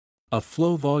A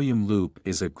flow volume loop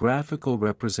is a graphical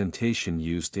representation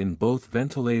used in both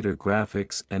ventilator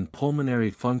graphics and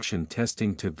pulmonary function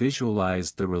testing to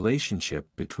visualize the relationship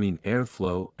between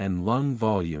airflow and lung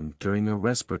volume during a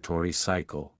respiratory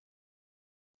cycle.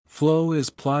 Flow is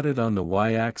plotted on the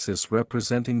y-axis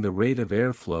representing the rate of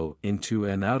airflow into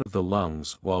and out of the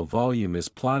lungs, while volume is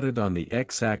plotted on the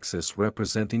x-axis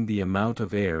representing the amount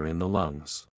of air in the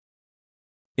lungs.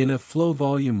 In a flow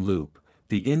volume loop,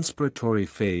 the inspiratory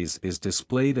phase is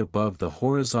displayed above the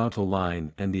horizontal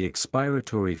line and the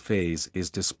expiratory phase is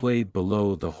displayed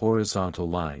below the horizontal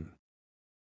line.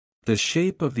 The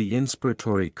shape of the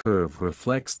inspiratory curve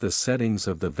reflects the settings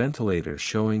of the ventilator,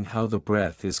 showing how the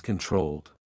breath is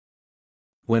controlled.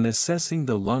 When assessing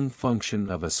the lung function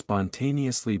of a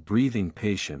spontaneously breathing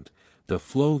patient, the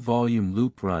flow volume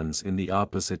loop runs in the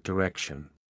opposite direction.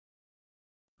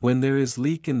 When there is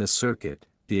leak in the circuit,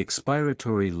 the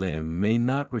expiratory limb may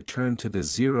not return to the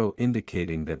zero,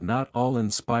 indicating that not all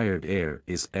inspired air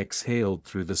is exhaled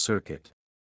through the circuit.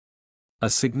 A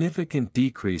significant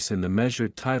decrease in the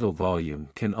measured tidal volume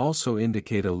can also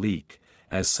indicate a leak,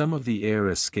 as some of the air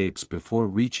escapes before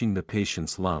reaching the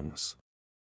patient's lungs.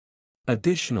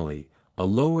 Additionally, a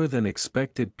lower than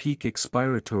expected peak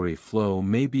expiratory flow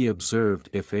may be observed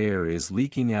if air is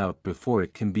leaking out before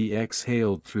it can be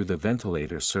exhaled through the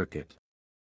ventilator circuit.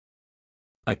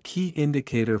 A key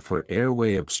indicator for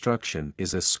airway obstruction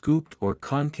is a scooped or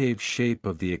concave shape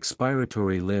of the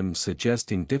expiratory limb,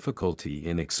 suggesting difficulty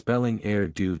in expelling air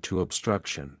due to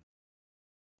obstruction.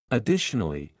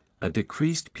 Additionally, a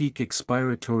decreased peak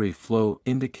expiratory flow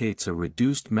indicates a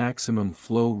reduced maximum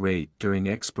flow rate during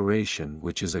expiration,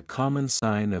 which is a common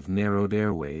sign of narrowed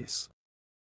airways.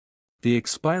 The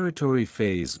expiratory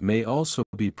phase may also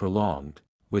be prolonged,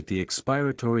 with the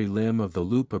expiratory limb of the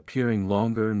loop appearing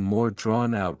longer and more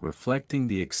drawn out, reflecting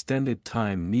the extended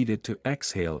time needed to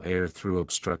exhale air through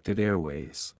obstructed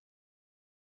airways.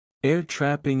 Air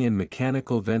trapping in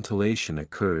mechanical ventilation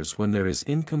occurs when there is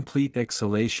incomplete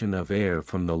exhalation of air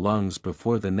from the lungs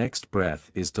before the next breath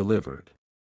is delivered.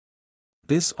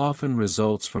 This often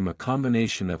results from a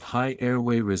combination of high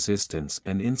airway resistance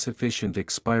and insufficient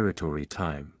expiratory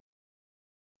time.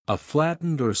 A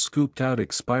flattened or scooped-out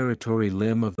expiratory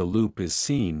limb of the loop is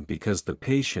seen because the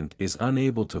patient is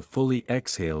unable to fully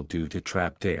exhale due to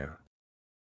trapped air.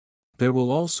 There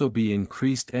will also be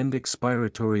increased end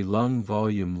expiratory lung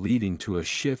volume, leading to a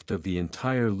shift of the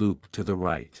entire loop to the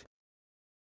right.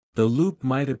 The loop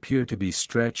might appear to be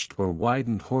stretched or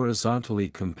widened horizontally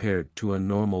compared to a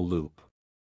normal loop.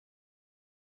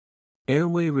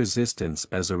 Airway resistance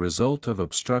as a result of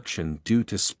obstruction due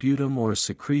to sputum or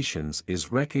secretions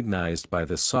is recognized by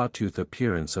the sawtooth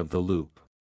appearance of the loop.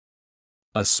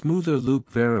 A smoother loop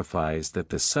verifies that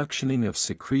the suctioning of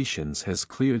secretions has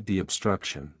cleared the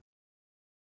obstruction.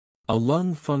 A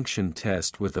lung function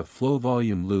test with a flow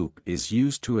volume loop is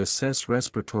used to assess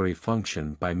respiratory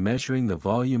function by measuring the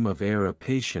volume of air a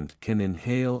patient can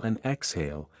inhale and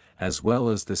exhale, as well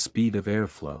as the speed of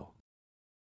airflow.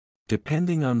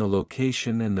 Depending on the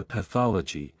location and the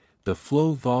pathology, the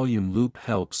flow volume loop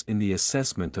helps in the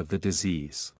assessment of the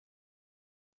disease.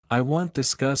 I won't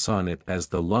discuss on it as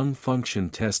the lung function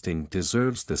testing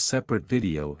deserves the separate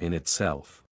video in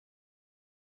itself.